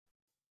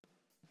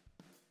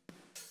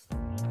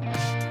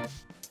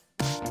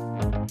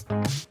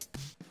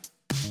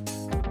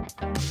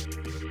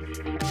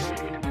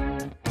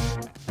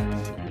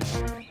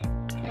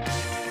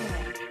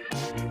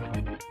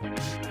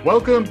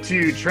Welcome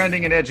to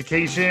Trending in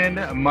Education.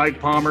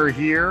 Mike Palmer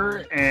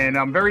here, and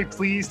I'm very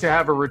pleased to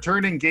have a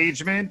return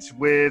engagement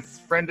with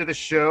friend of the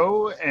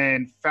show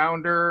and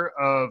founder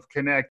of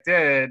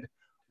ConnectEd,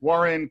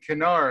 Warren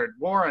Kennard.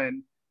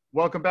 Warren,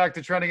 welcome back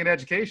to Trending in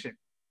Education.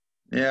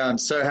 Yeah, I'm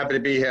so happy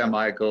to be here,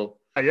 Michael.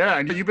 Yeah,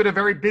 and you've been a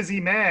very busy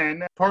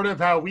man. Part of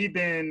how we've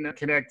been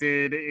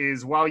connected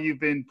is while you've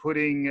been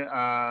putting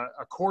a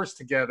course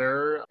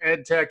together,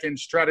 EdTech and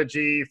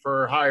Strategy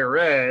for Higher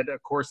Ed, a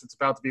course that's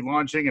about to be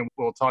launching, and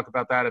we'll talk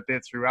about that a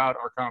bit throughout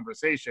our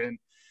conversation.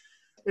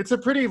 It's a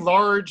pretty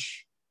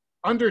large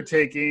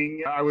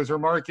undertaking. I was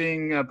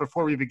remarking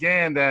before we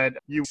began that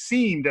you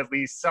seemed at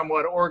least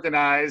somewhat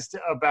organized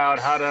about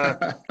how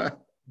to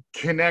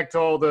connect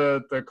all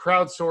the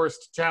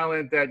crowdsourced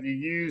talent that you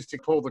use to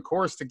pull the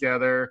course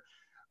together.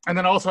 And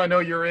then also, I know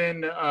you're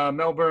in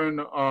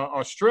Melbourne,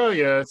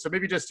 Australia. So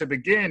maybe just to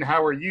begin,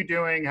 how are you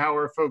doing? How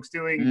are folks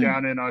doing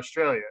down in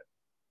Australia?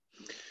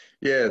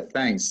 Yeah,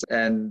 thanks.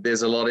 And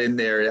there's a lot in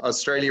there.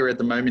 Australia at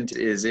the moment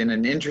is in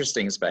an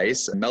interesting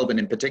space. Melbourne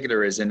in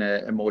particular is in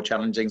a more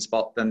challenging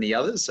spot than the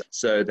others,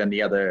 so than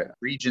the other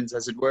regions,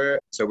 as it were.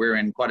 So we're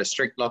in quite a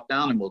strict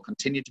lockdown and we'll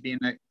continue to be in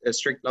a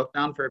strict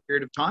lockdown for a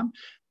period of time.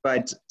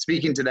 But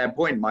speaking to that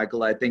point,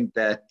 Michael, I think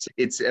that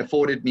it's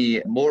afforded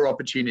me more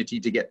opportunity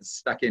to get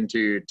stuck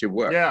into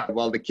work. Yeah.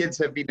 While the kids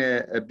have been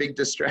a big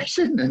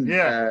distraction and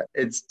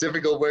it's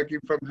difficult working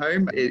from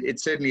home, it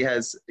certainly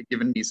has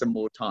given me some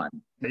more time.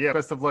 Yeah,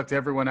 best of luck to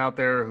everyone out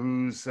there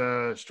who's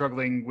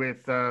struggling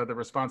with the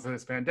response to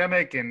this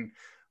pandemic. And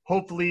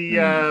hopefully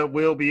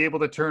we'll be able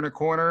to turn a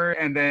corner.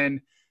 And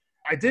then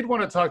I did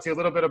want to talk to you a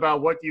little bit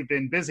about what you've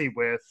been busy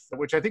with,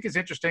 which I think is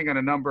interesting on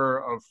a number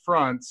of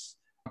fronts.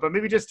 But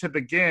maybe just to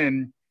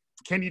begin,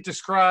 can you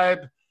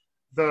describe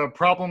the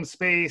problem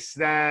space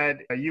that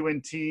you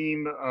and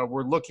team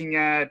were looking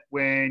at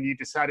when you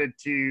decided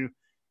to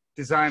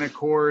design a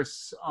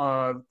course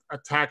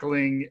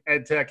tackling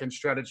EdTech and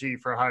strategy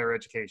for higher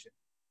education?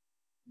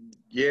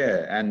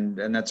 Yeah,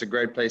 and that's a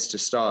great place to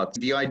start.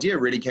 The idea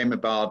really came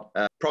about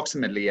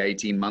approximately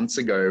 18 months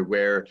ago,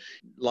 where,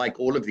 like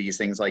all of these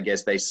things, I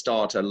guess they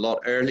start a lot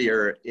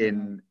earlier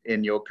in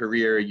your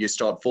career. You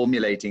start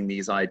formulating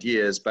these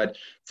ideas. But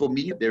for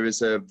me, there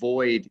is a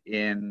void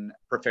in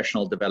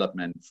professional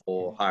development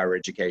for higher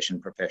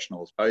education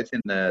professionals, both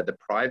in the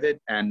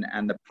private and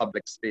the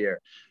public sphere.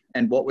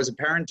 And what was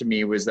apparent to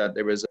me was that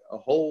there was a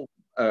whole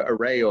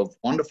array of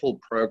wonderful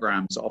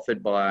programs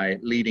offered by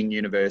leading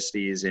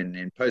universities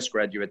in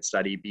postgraduate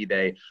study, be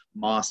they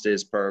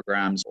master's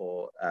programs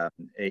or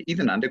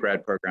even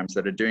undergrad programs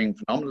that are doing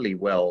phenomenally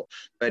well.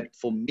 But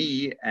for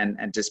me,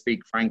 and to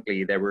speak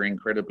frankly, they were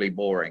incredibly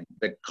boring.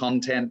 The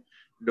content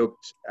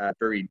looked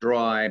very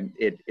dry.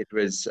 It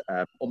was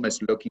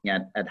almost looking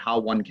at how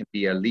one can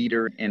be a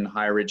leader in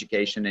higher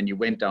education, and you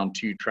went down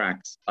two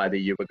tracks. Either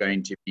you were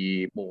going to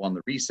be more on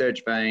the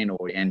research vein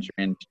or enter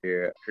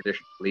into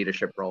traditional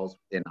leadership roles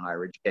within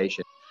higher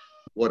education.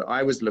 What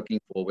I was looking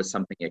for was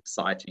something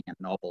exciting and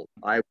novel.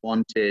 I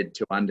wanted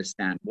to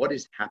understand what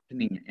is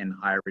happening in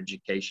higher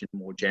education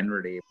more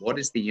generally. What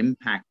is the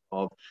impact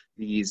of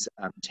these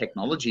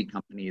technology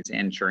companies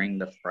entering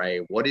the fray?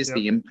 What is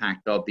the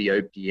impact of the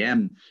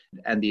OPM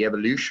and the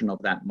evolution of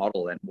that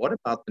model? And what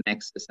about the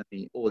nexus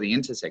and the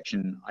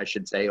intersection, I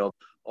should say, of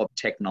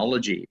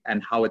technology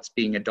and how it's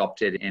being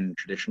adopted in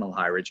traditional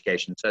higher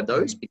education? So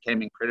those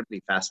became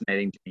incredibly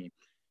fascinating to me.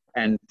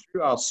 And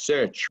through our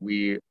search,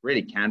 we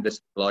really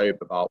canvassed the globe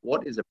about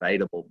what is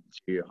available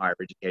to higher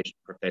education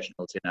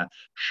professionals in a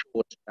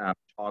short,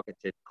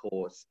 targeted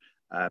course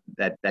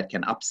that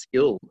can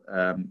upskill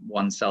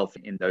oneself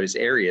in those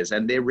areas.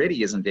 And there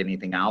really isn't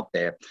anything out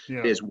there.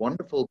 Yeah. There's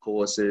wonderful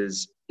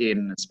courses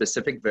in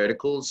specific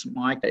verticals,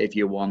 Mike, if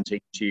you're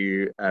wanting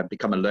to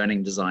become a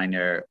learning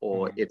designer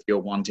or if you're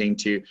wanting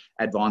to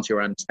advance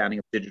your understanding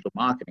of digital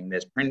marketing.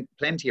 There's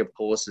plenty of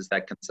courses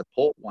that can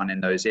support one in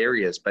those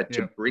areas, but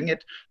to bring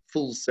it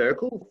full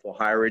circle for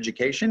higher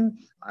education,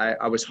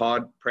 I was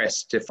hard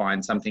pressed to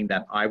find something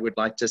that I would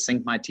like to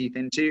sink my teeth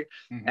into.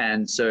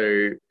 And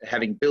so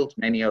having built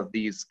many of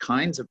these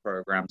kinds of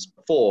programs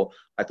before,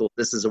 I thought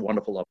this is a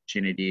wonderful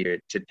opportunity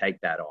to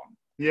take that on.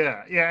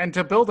 Yeah. And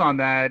to build on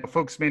that,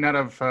 folks may not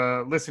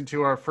have listened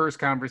to our first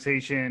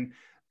conversation,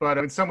 but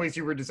in some ways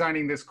you were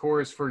designing this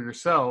course for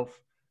yourself.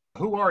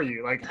 Who are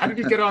you? Like, how did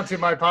you get onto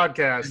my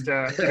podcast?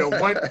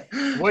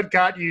 What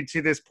got you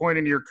to this point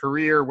in your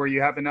career where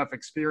you have enough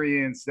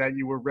experience that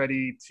you were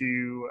ready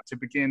to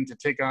begin to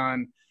take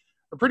on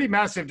a pretty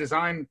massive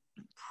design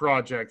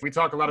project? We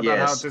talk a lot about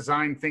how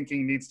design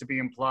thinking needs to be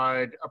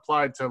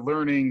applied to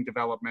learning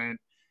development.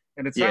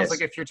 And it sounds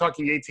like if you're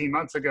talking 18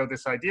 months ago,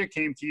 this idea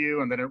came to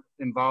you and then it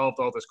involved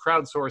all this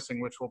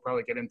crowdsourcing, which we'll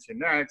probably get into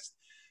next.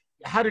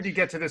 How did you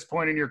get to this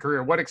point in your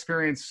career? What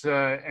experience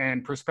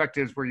and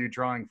perspectives were you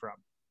drawing from?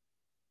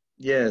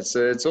 Yeah,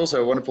 so it's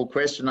also a wonderful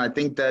question. I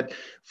think that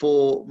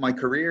for my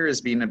career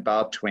has been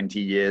about 20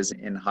 years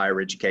in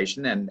higher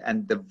education,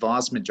 and the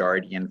vast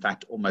majority, in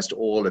fact, almost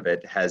all of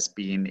it has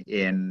been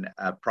in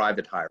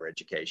private higher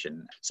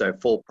education. So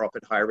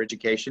for-profit higher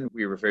education,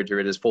 we refer to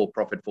it as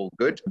for-profit, for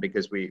good,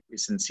 because we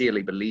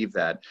sincerely believe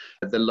that.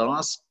 The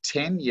last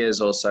 10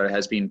 years or so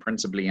has been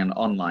principally in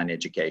online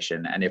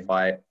education. And if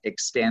I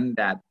extend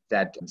that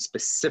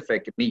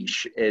specific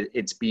niche,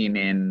 it's been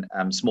in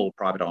small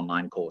private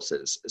online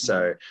courses.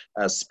 So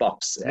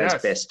SPOCs as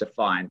best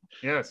defined.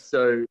 Yes.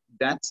 So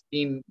that's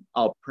been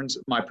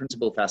my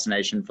principal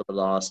fascination for the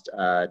last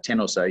 10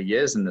 or so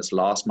years in this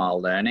last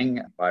mile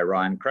learning by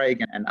Ryan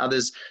Craig and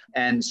others.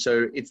 And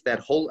so it's that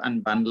whole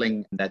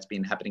unbundling that's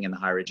been happening in the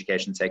higher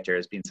education sector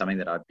has been something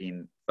that I've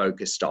been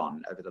focused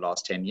on over the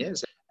last 10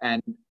 years.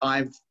 And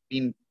I've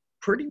been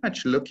pretty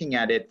much looking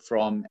at it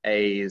from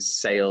a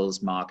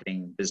sales,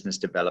 marketing, business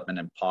development,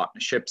 and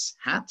partnerships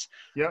hat.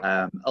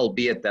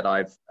 Albeit that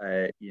I've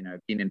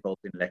been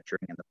involved in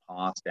lecturing in the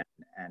past,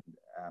 and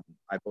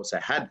I've also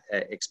had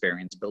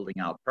experience building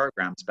out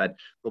programs. But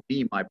for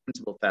me, my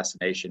principal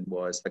fascination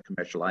was the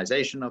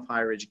commercialization of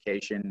higher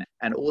education,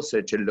 and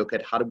also to look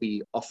at how do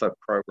we offer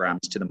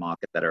programs to the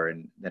market that are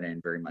in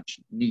very much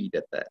need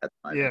at the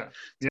moment.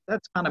 So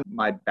that's kind of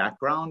my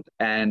background.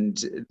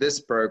 And this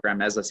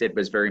program, as I said,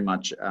 was very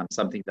much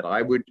something that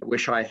I would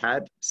wish I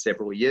had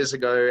several years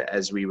ago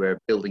as we were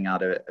building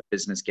out a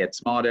business, Get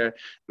Smarter,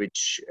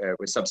 which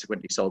was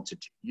subsequently sold to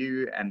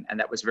you. And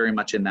that was very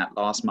much in that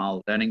last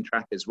mile learning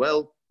track as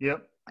well.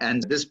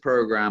 And this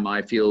program,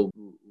 I feel,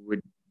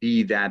 would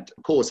be that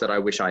course that I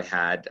wish I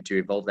had to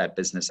evolve that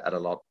business at a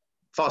lot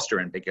faster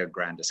and bigger,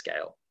 grander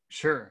scale.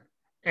 Sure.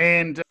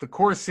 And the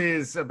course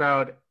is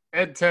about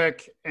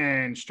EdTech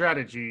and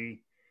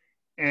strategy.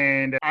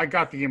 And I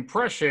got the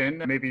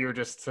impression, maybe you're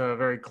just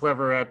very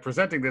clever at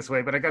presenting this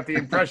way, but I got the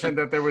impression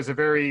that there was a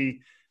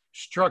very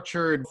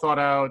structured, thought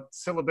out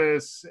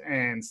syllabus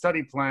and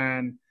study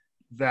plan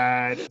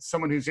that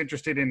someone who's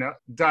interested in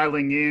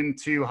dialing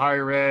into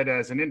higher ed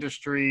as an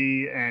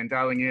industry and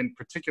dialing in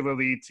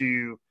particularly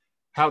to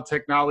how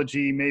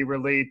technology may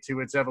relate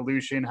to its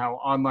evolution, how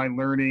online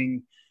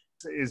learning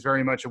is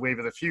very much a wave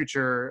of the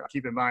future.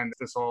 Keep in mind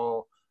that this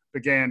all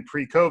began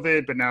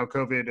pre-COVID, but now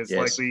COVID is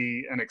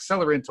likely an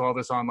accelerant to all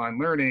this online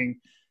learning.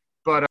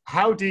 But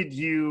how did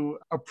you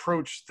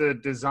approach the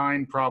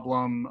design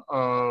problem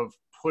of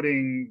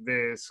putting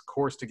this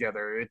course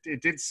together?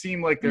 It did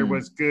seem like there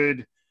was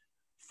good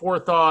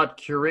forethought,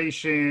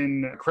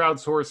 curation,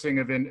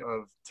 crowdsourcing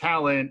of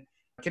talent.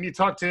 Can you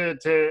talk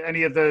to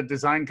any of the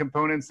design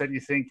components that you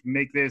think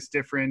make this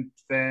different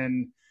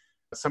than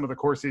some of the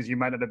courses you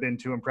might not have been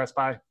too impressed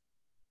by?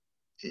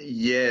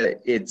 Yeah,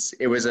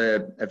 it was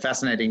a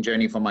fascinating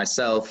journey for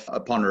myself.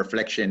 Upon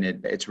reflection,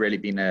 it's really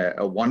been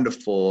a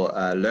wonderful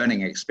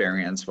learning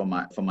experience for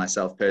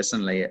myself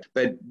personally.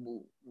 But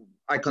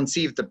I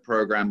conceived the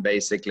program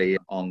basically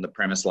on the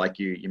premise, like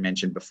you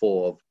mentioned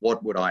before, of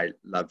what would I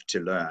love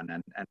to learn,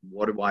 and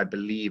what do I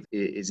believe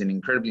is an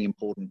incredibly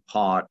important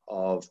part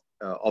of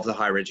the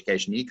higher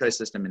education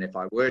ecosystem. And if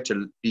I were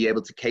to be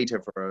able to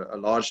cater for a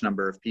large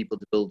number of people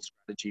to build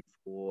strategy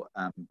for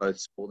both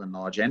small and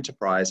large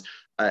enterprise,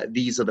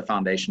 these are the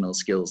foundational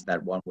skills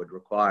that one would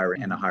require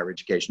in a higher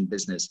education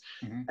business.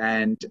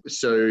 And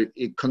so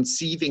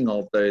conceiving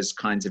of those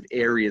kinds of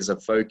areas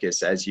of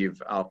focus, as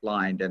you've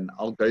outlined, and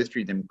I'll go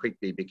through them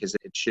quickly because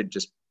it should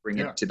just bring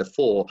it to the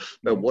fore.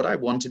 But what I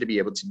wanted to be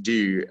able to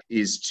do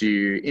is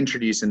to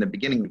introduce, in the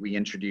beginning, we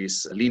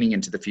introduce leaning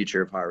into the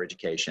future of higher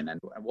education. And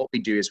what we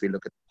do is we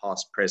look at the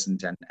past,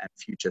 present, and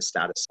future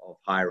status of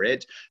higher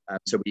ed.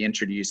 So we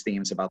introduce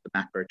themes about the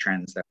macro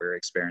trends that we're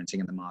experiencing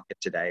in the market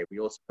today. We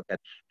also look at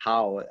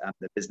how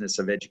the business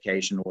of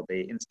education, or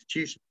the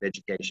institution of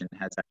education,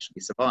 has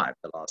actually survived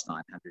the last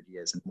 900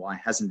 years, and why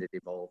hasn't it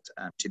evolved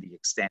to the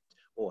extent,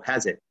 or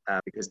has it?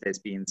 Because there's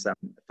been some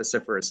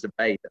vociferous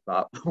debate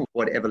about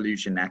what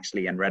evolution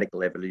actually and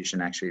radical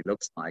evolution actually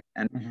looks like.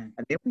 And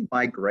then we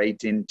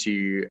migrate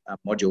into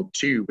module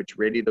 2, which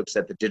really looks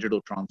at the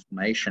digital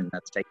transformation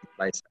that's taking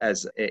place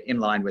as in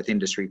line with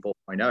Industry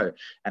 4.0.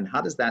 And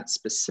how does that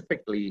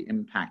specifically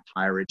impact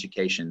higher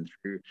education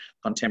through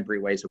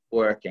contemporary ways of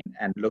working,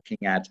 and looking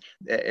at,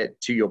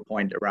 to your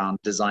point, around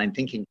design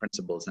thinking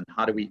principles, and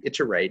how do we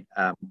iterate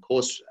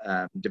course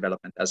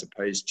development as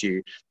opposed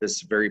to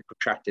this very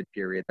protracted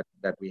period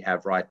that we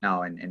have right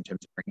now in terms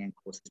of bringing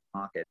courses to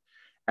market.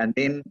 And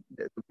then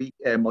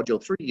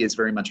module 3 is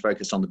very much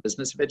focused on the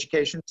business of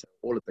education. So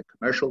all of the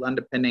commercial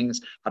underpinnings,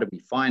 how do we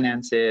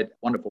finance it?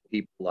 Wonderful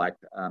people like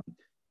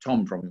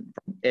Tom from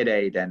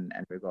EdAid, and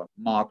we've got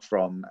Mark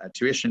from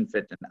Tuition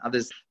Fit and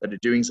others that are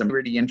doing some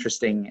really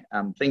interesting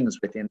things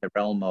within the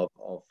realm of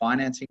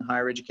financing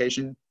higher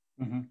education.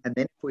 And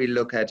then if we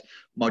look at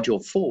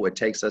module 4, it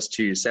takes us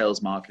to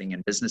sales, marketing,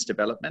 and business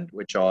development,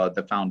 which are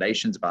the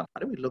foundations about how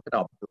do we look at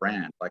our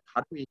brand? Like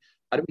how do we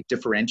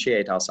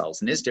differentiate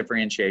ourselves? And is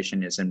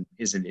differentiation isn't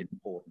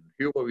important?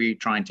 Who are we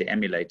trying to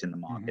emulate in the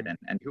market,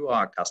 and who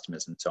are our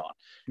customers, and so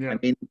on? I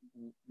mean,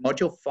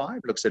 Module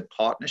 5 looks at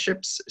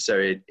partnerships. So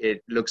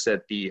it looks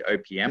at the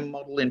OPM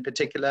model in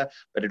particular,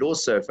 but it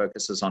also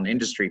focuses on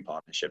industry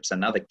partnerships,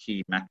 another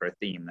key macro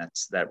theme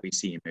that we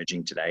see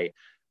emerging today.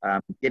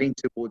 Getting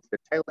towards the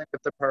tail end of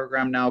the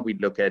program now, we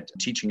look at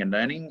teaching and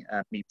learning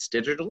meets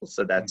digital.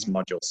 So that's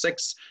module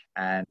 6.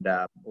 And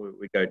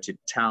we go to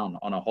town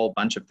on a whole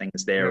bunch of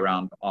things there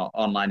around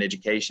online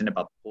education,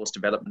 about the course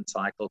development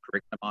cycle,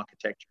 curriculum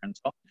architecture, and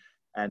so on.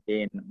 And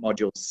then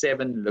module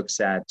 7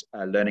 looks at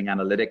learning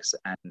analytics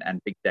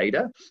and big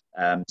data.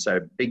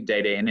 So big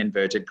data in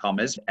inverted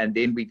commas. And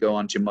then we go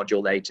on to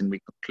module 8 and we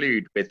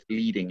conclude with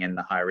leading in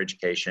the higher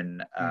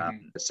education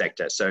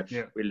sector. So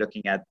we're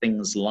looking at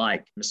things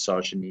like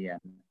misogyny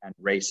and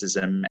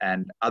racism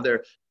and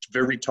other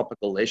very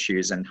topical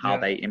issues and how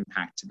they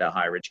impact the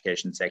higher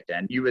education sector.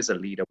 And you as a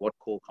leader, what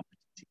core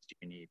competencies do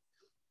you need?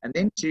 And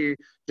then to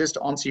just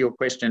answer your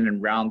question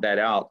and round that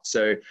out.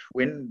 So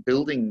when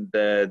building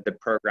the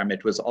program,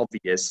 it was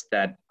obvious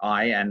that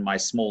I and my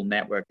small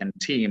network and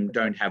team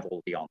don't have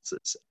all the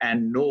answers,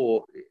 and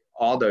nor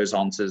are those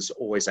answers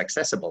always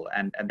accessible.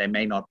 And they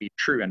may not be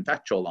true and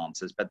factual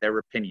answers, but they're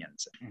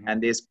opinions.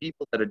 And there's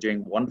people that are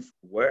doing wonderful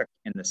work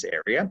in this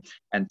area.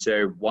 And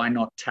so why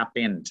not tap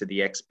into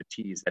the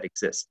expertise that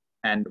exists?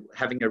 And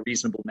having a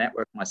reasonable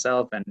network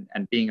myself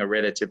and being a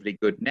relatively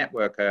good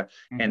networker,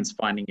 hence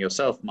finding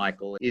yourself,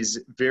 Michael,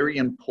 is very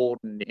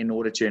important in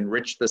order to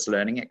enrich this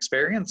learning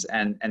experience.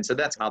 And so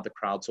that's how the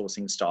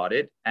crowdsourcing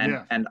started.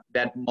 And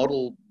that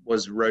model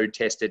was road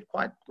tested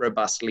quite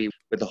robustly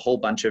with a whole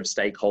bunch of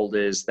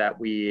stakeholders that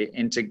we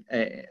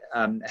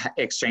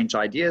exchange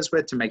ideas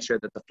with to make sure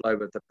that the flow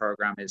of the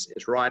program is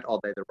right. Are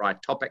they the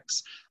right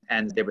topics?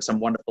 And there were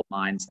some wonderful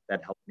minds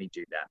that helped me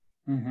do that.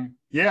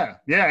 Yeah.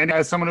 And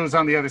as someone who's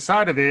on the other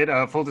side of it,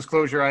 full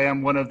disclosure, I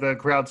am one of the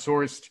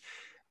crowdsourced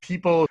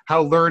people.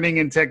 How learning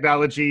and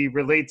technology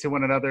relate to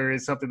one another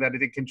is something that I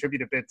did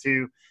contribute a bit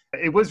to.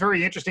 It was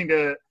very interesting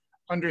to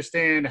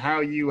understand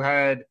how you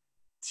had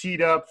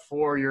teed up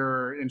for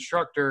your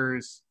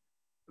instructors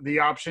the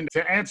option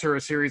to answer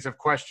a series of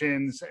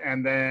questions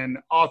and then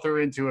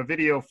author into a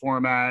video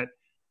format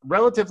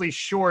relatively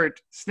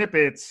short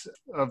snippets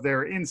of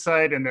their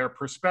insight and their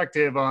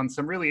perspective on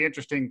some really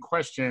interesting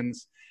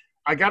questions.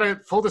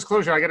 Full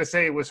disclosure, I got to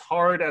say it was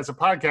hard as a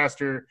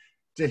podcaster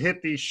to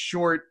hit these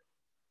short,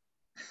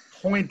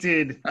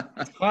 pointed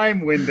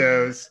time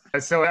windows.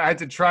 So I had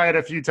to try it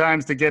a few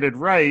times to get it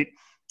right.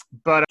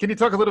 But can you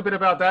talk a little bit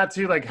about that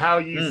too? Like how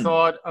you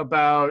thought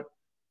about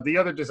the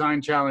other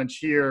design challenge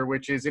here,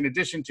 which is in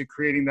addition to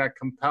creating that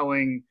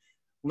compelling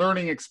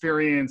learning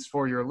experience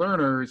for your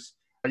learners,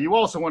 you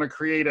also want to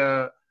create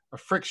a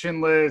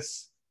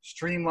frictionless,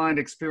 streamlined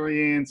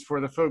experience for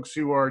the folks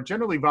who are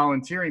generally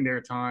volunteering their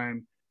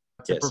time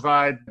to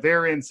provide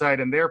their insight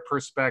and their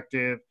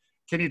perspective.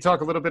 Can you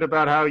talk a little bit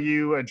about how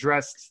you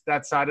addressed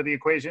that side of the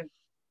equation?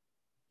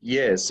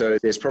 Yeah, so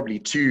there's probably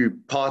two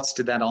parts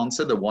to that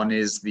answer. The one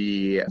is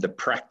the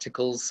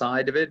practical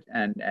side of it,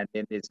 and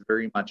then there's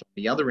very much on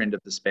the other end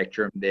of the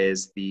spectrum,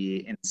 there's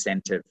the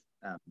incentive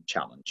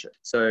challenge.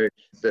 So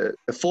the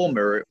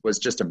former was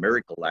just a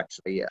miracle,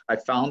 actually. I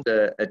found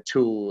a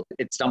tool,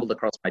 it stumbled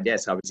across my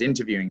desk. I was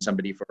interviewing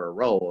somebody for a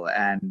role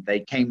and they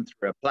came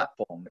through a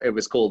platform. It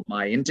was called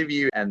My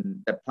Interview,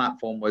 and the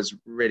platform was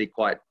really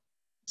quite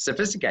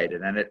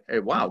sophisticated, and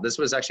wow, this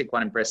was actually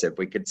quite impressive.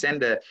 We could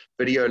send a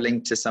video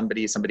link to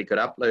somebody could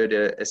upload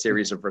a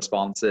series of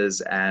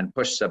responses and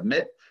push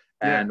submit.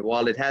 And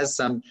while it has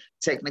some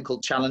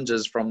technical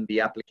challenges from the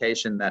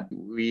application that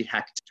we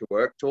hacked to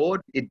work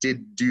toward, it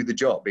did do the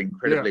job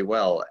incredibly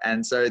well.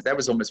 And so that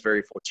was almost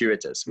very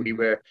fortuitous. We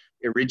were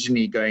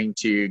originally going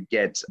to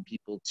get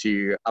people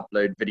to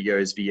upload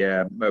videos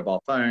via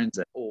mobile phones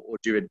or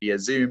do it via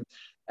Zoom.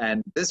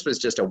 And this was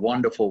just a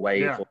wonderful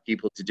way for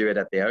people to do it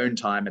at their own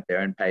time, at their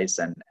own pace,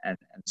 and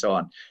so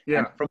on.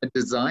 And from a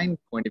design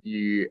point of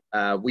view,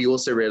 we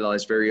also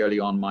realized very early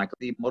on, Michael,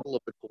 the model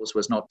of the course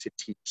was not to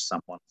teach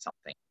someone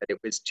something, but it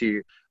was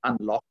to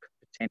unlock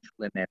potential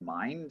in their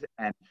mind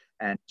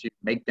and to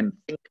make them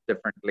think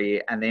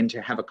differently, and then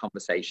to have a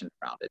conversation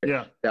around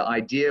it. The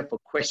idea for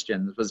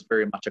questions was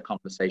very much a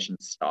conversation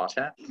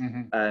starter.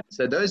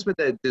 So those were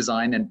the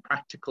design and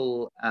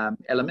practical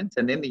elements.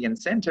 And then the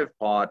incentive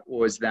part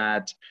was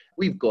that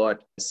we've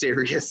got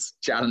serious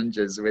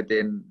challenges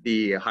within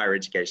the higher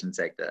education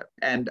sector.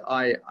 And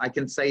I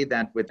can say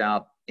that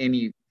without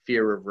any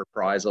fear of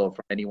reprisal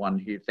from anyone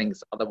who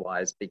thinks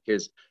otherwise,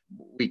 because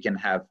we can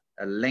have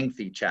a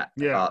lengthy chat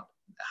about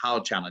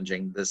how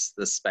challenging this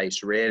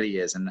space really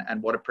is,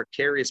 and what a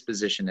precarious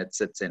position it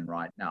sits in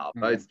right now,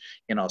 both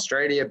in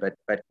Australia but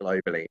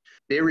globally.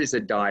 There is a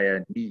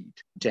dire need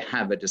to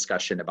have a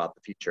discussion about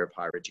the future of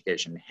higher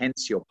education,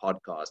 hence your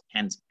podcast,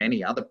 hence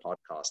many other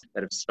podcasts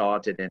that have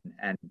started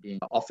and being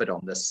offered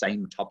on the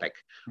same topic.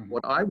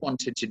 What I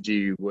wanted to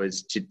do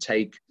was to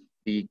take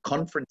the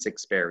conference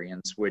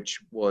experience, which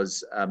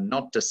was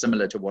not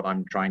dissimilar to what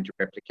I'm trying to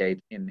replicate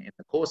in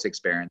the course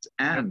experience,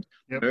 and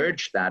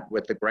merge that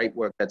with the great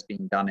work that's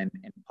being done in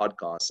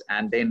podcasts,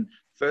 and then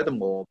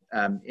furthermore,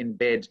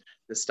 embed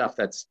the stuff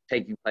that's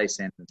taking place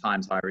in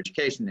Times Higher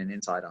Education and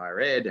Inside Higher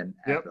Ed and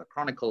the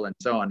Chronicle and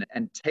so on,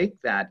 and take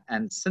that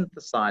and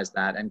synthesize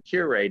that and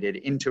curate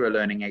it into a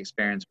learning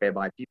experience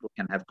whereby people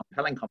can have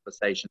compelling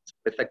conversations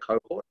with the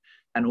cohort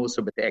and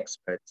also with the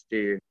experts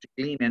to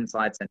glean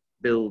insights and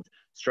build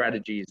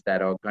strategies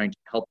that are going to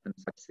help them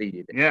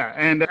succeed. Yeah,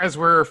 and as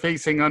we're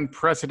facing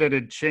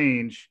unprecedented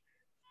change,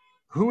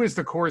 who is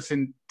the course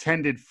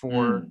intended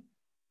for,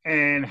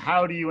 and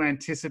how do you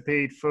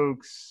anticipate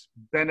folks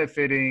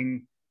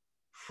benefiting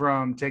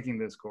from taking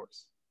this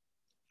course?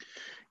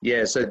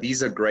 Yeah, so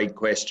these are great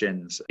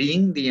questions.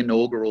 Being the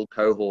inaugural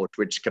cohort,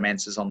 which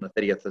commences on the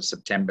 30th of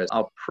September,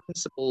 our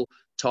principal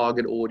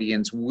target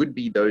audience would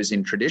be those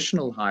in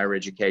traditional higher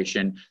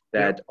education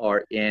that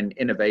are in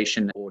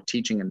innovation or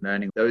teaching and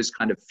learning, those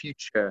kind of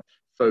future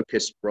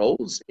focused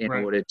roles in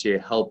order to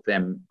help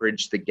them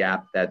bridge the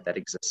gap that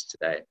exists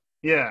today.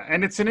 Yeah,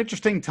 and it's an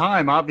interesting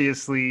time,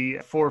 obviously,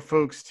 for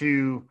folks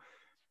to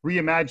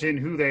reimagine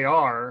who they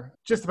are.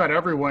 Just about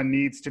everyone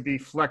needs to be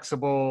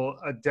flexible,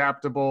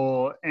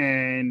 adaptable,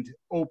 and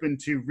open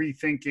to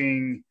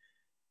rethinking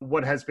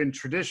what has been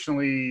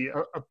traditionally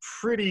a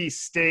pretty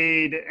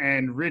staid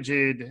and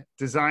rigid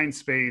design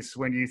space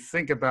when you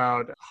think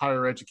about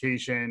higher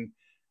education.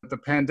 The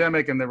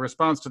pandemic and the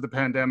response to the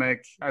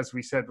pandemic, as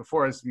we said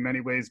before, has in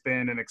many ways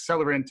been an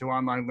accelerant to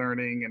online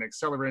learning, an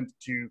accelerant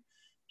to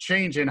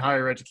change in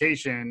higher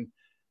education.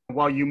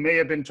 While you may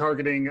have been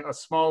targeting a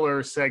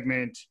smaller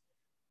segment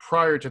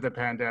prior to the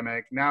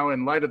pandemic, now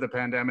in light of the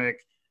pandemic,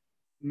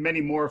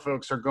 many more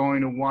folks are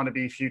going to want to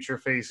be future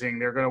facing.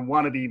 They're going to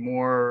want to be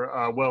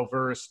more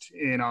well-versed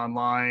in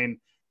online.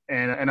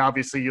 And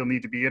obviously you'll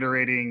need to be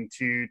iterating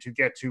to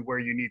get to where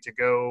you need to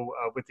go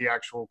with the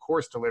actual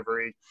course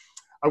delivery.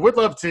 I would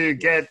love to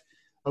get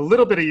a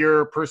little bit of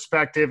your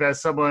perspective as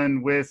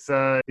someone with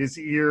his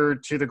ear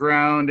to the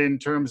ground in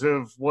terms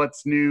of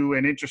what's new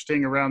and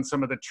interesting around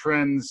some of the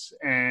trends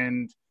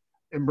and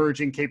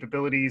emerging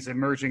capabilities,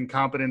 emerging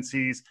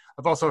competencies.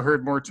 I've also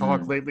heard more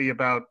talk lately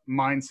about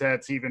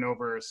mindsets, even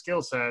over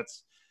skill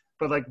sets.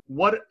 But like,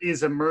 what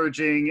is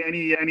emerging?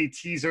 Any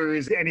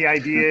teasers, any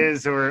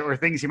ideas or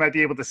things you might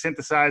be able to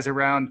synthesize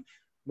around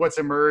what's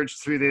emerged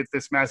through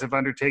this massive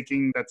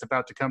undertaking that's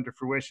about to come to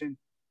fruition?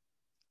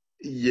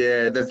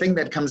 Yeah, the thing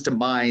that comes to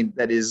mind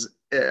that is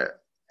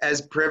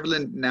as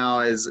prevalent now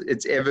as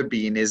it's ever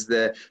been is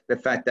the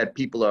fact that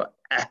people are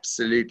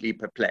absolutely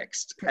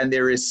perplexed. And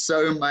there is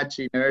so much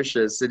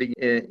inertia sitting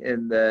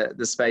in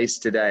the space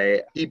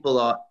today. People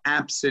are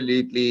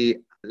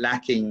absolutely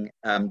lacking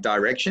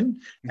direction.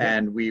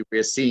 And we're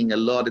seeing a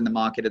lot in the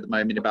market at the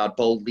moment about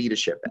bold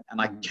leadership.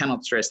 And I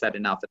cannot stress that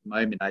enough at the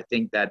moment. I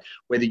think that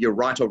whether you're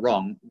right or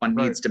wrong, one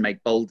needs to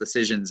make bold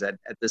decisions at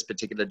this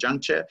particular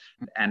juncture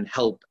and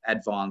help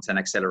advance and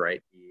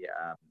accelerate the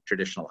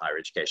traditional higher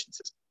education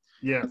system.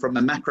 Yeah. From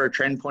a macro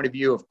trend point of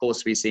view, of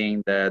course, we're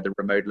seeing the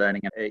remote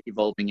learning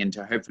evolving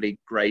into hopefully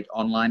great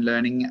online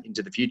learning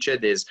into the future.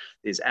 There's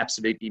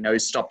absolutely no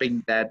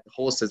stopping that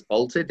horse has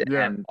bolted,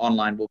 and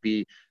online will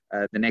be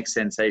the next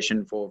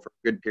sensation for a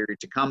good period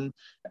to come.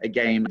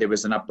 Again, there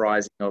was an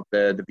uprising of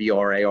the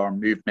VR AR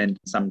movement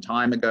some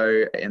time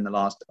ago in the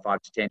last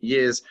 5 to 10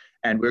 years,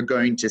 and we're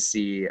going to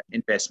see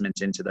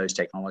investment into those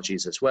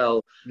technologies as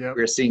well.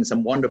 We're seeing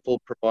some wonderful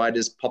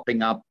providers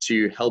popping up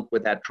to help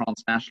with that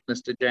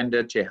transnationalist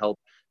agenda, to help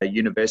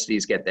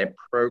universities get their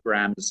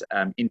programs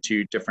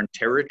into different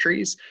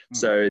territories.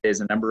 So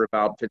there's a number of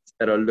outfits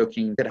that are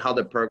looking at how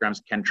the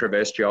programs can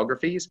traverse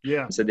geographies.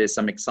 So there's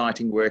some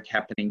exciting work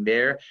happening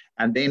there.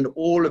 And then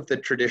all of the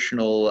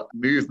traditional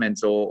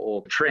movements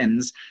or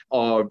trends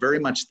are very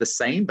much the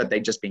same, but they're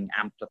just being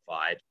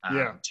amplified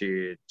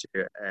to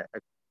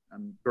a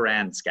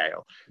grand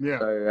scale.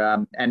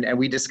 So, and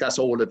we discuss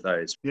all of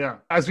those.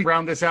 As we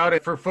round this out,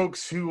 for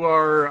folks who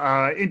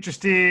are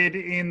interested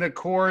in the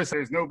course,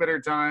 there's no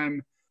better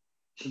time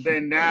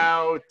than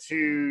now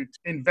to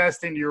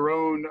invest in your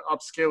own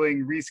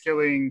upskilling,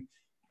 reskilling,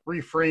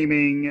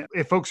 reframing.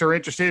 If folks are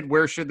interested,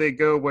 where should they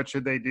go? What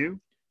should they do?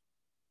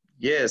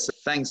 Yes,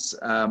 thanks,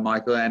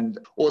 Michael. And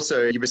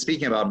also, you were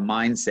speaking about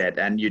mindset,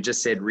 and you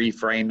just said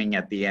reframing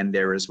at the end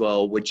there as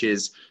well, which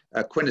is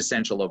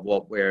quintessential of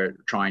what we're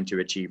trying to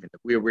achieve.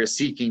 We're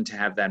seeking to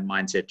have that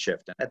mindset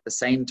shift. And at the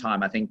same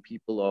time, I think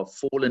people are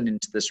fallen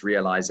into this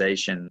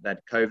realization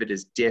that COVID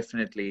is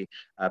definitely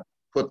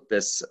put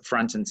this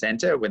front and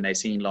center when they're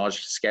seeing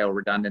large scale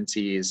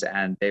redundancies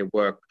and their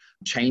work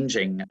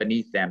changing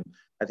beneath them.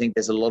 I think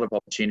there's a lot of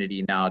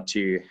opportunity now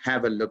to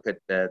have a look at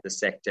the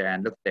sector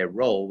and look at their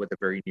role with a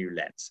very new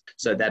lens.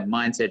 So that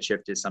mindset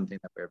shift is something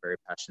that we're very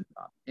passionate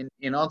about.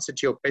 In answer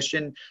to your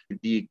question,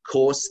 the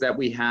course that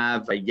we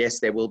have, yes,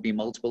 there will be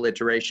multiple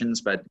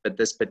iterations, but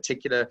this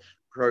particular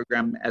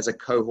program as a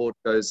cohort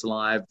goes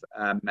live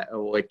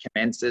or it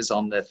commences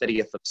on the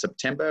 30th of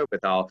September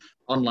with our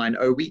online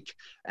O-Week,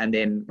 and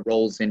then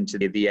rolls into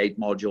the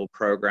 8-module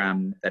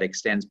program that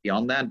extends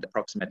beyond that,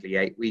 approximately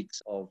 8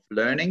 weeks of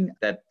learning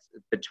that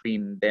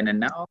between then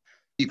and now.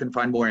 You can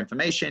find more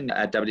information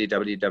at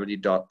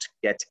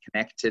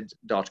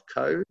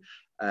www.getconnected.co.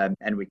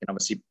 and we can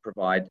obviously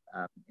provide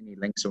any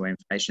links or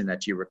information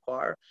that you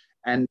require.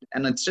 And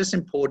it's just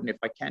important, if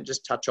I can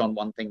just touch on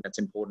one thing that's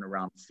important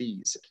around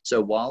fees.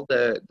 So while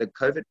the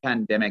COVID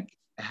pandemic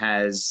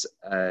has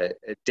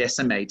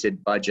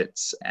decimated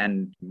budgets,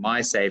 and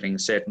my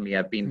savings certainly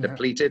have been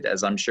depleted,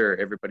 as I'm sure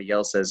everybody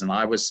else has, and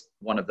I was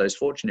one of those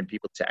fortunate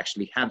people to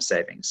actually have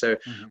savings. So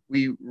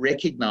we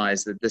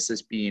recognize that this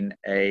has been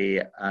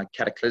a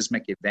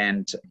cataclysmic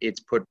event. It's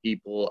put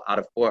people out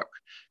of work.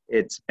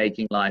 It's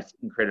making life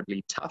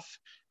incredibly tough.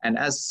 And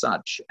as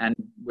such, and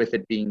with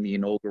it being the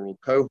inaugural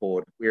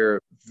cohort, we're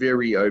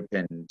very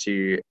open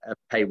to a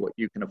pay what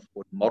you can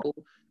afford model.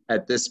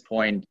 At this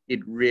point,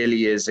 it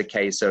really is a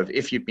case of,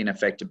 if you've been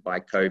affected by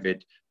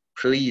COVID,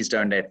 please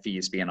don't let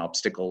fees be an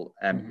obstacle.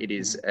 It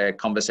is a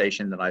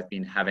conversation that I've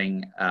been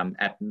having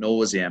ad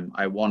nauseum.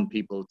 I want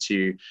people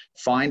to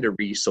find a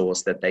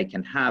resource that they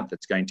can have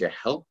that's going to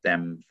help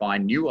them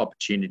find new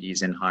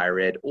opportunities in higher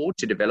ed, or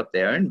to develop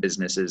their own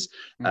businesses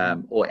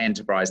or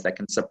enterprise that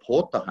can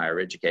support the higher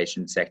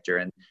education sector.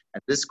 And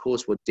this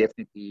course will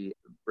definitely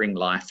bring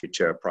life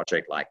to a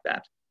project like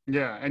that.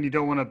 Yeah, and you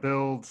don't want to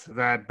build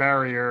that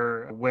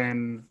barrier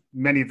when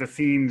many of the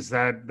themes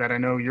that I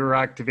know you're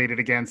activated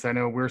against, I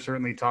know we're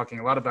certainly talking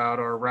a lot about,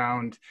 are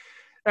around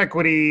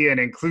equity and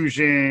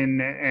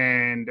inclusion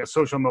and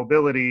social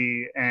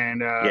mobility. And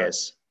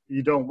yes,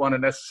 you don't want to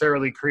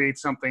necessarily create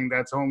something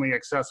that's only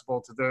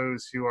accessible to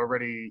those who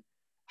already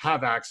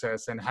have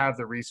access and have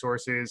the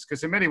resources.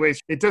 Because in many ways,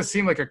 it does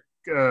seem like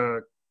a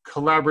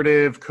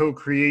collaborative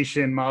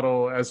co-creation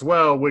model as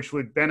well, which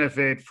would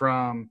benefit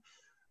from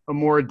a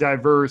more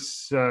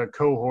diverse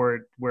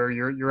cohort, where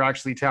you're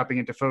actually tapping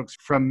into folks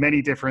from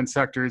many different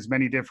sectors,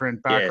 many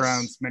different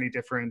backgrounds, many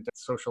different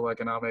social,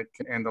 economic,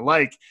 and the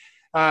like.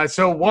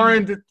 So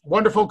Warren,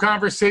 wonderful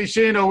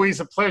conversation.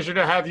 Always a pleasure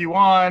to have you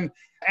on.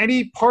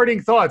 Any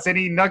parting thoughts,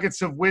 any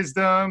nuggets of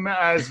wisdom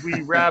as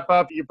we wrap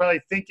up? You're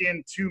probably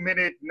thinking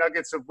 2-minute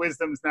nuggets of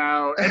wisdoms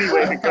now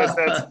anyway, because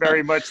that's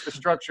very much the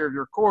structure of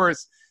your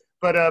course.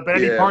 But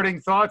any parting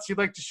thoughts you'd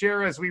like to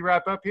share as we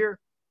wrap up here?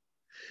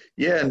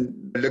 Yeah,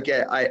 and look,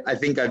 I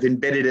think I've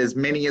embedded as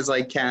many as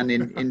I can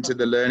into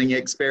the learning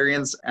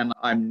experience, and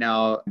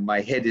my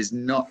head is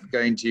not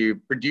going to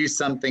produce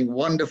something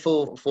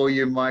wonderful for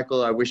you,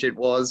 Michael. I wish it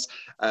was,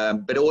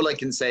 but all I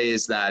can say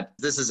is that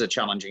this is a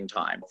challenging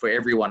time for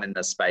everyone in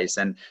this space,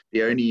 and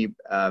the only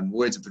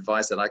words of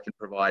advice that I can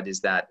provide is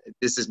that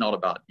this is not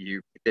about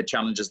you. The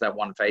challenges that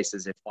one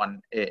faces if one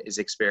is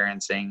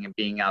experiencing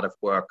being out of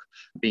work,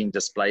 being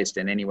displaced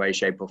in any way,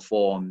 shape, or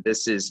form,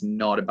 this is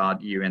not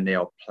about you, and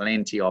there are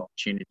plenty of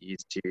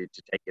opportunities to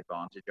take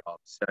advantage of.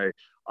 So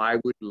I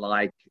would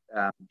like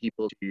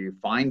people to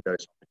find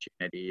those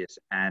opportunities,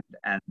 and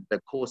the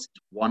course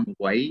is one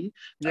way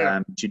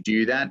to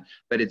do that.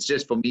 But it's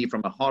just, for me,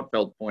 from a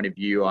heartfelt point of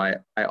view, I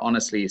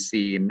honestly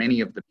see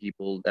many of the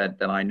people that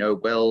I know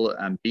well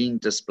being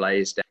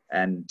displaced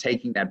and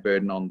taking that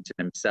burden onto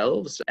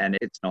themselves. And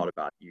it's not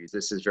about you.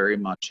 This is very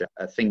much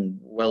a thing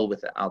well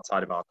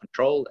outside of our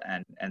control,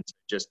 and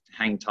just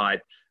hang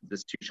tight.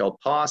 This too shall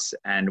pass,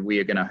 and we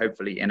are going to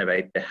hopefully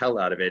innovate the hell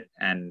out of it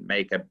and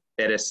make a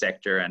better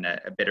sector and a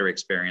better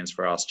experience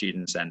for our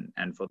students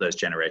and for those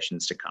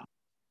generations to come.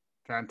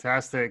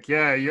 Fantastic.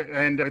 Yeah.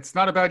 And it's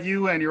not about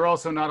you, and you're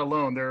also not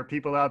alone. There are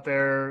people out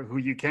there who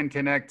you can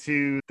connect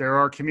to. There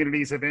are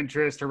communities of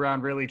interest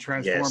around really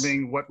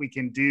transforming what we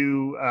can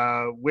do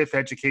with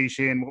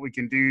education, what we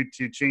can do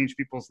to change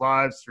people's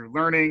lives through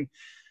learning.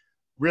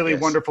 Really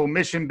wonderful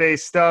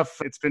mission-based stuff.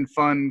 It's been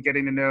fun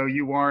getting to know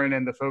you, Warren,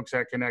 and the folks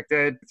at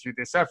ConnectEd through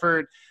this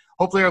effort.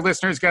 Hopefully our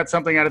listeners got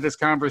something out of this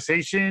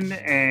conversation.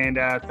 And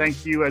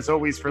thank you, as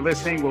always, for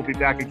listening. We'll be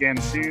back again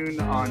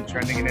soon on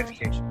Trending in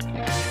Education.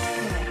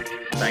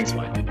 Thanks,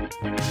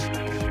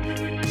 Mike.